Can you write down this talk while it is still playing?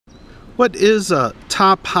What is a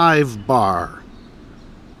top hive bar?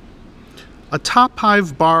 A top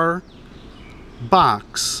hive bar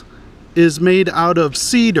box is made out of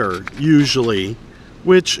cedar usually,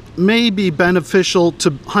 which may be beneficial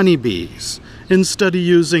to honeybees instead of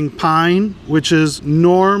using pine, which is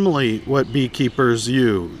normally what beekeepers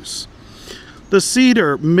use. The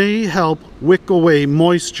cedar may help wick away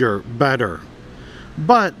moisture better,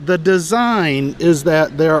 but the design is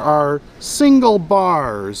that there are single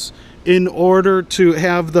bars in order to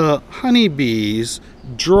have the honeybees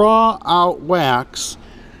draw out wax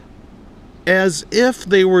as if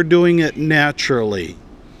they were doing it naturally.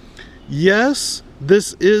 Yes,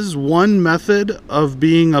 this is one method of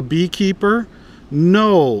being a beekeeper.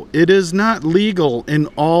 No, it is not legal in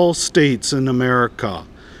all states in America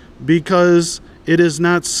because it is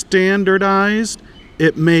not standardized.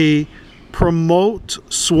 It may promote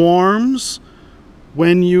swarms.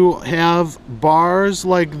 When you have bars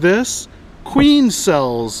like this, queen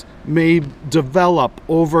cells may develop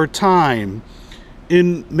over time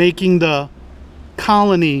in making the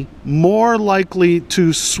colony more likely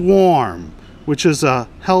to swarm, which is a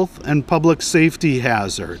health and public safety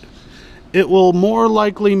hazard. It will more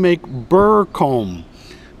likely make burr comb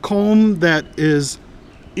that is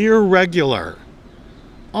irregular.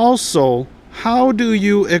 Also, how do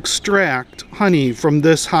you extract honey from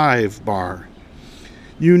this hive bar?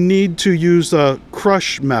 You need to use a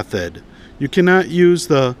crush method. You cannot use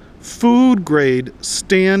the food grade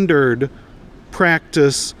standard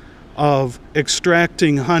practice of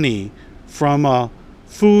extracting honey from a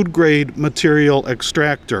food grade material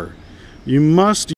extractor. You must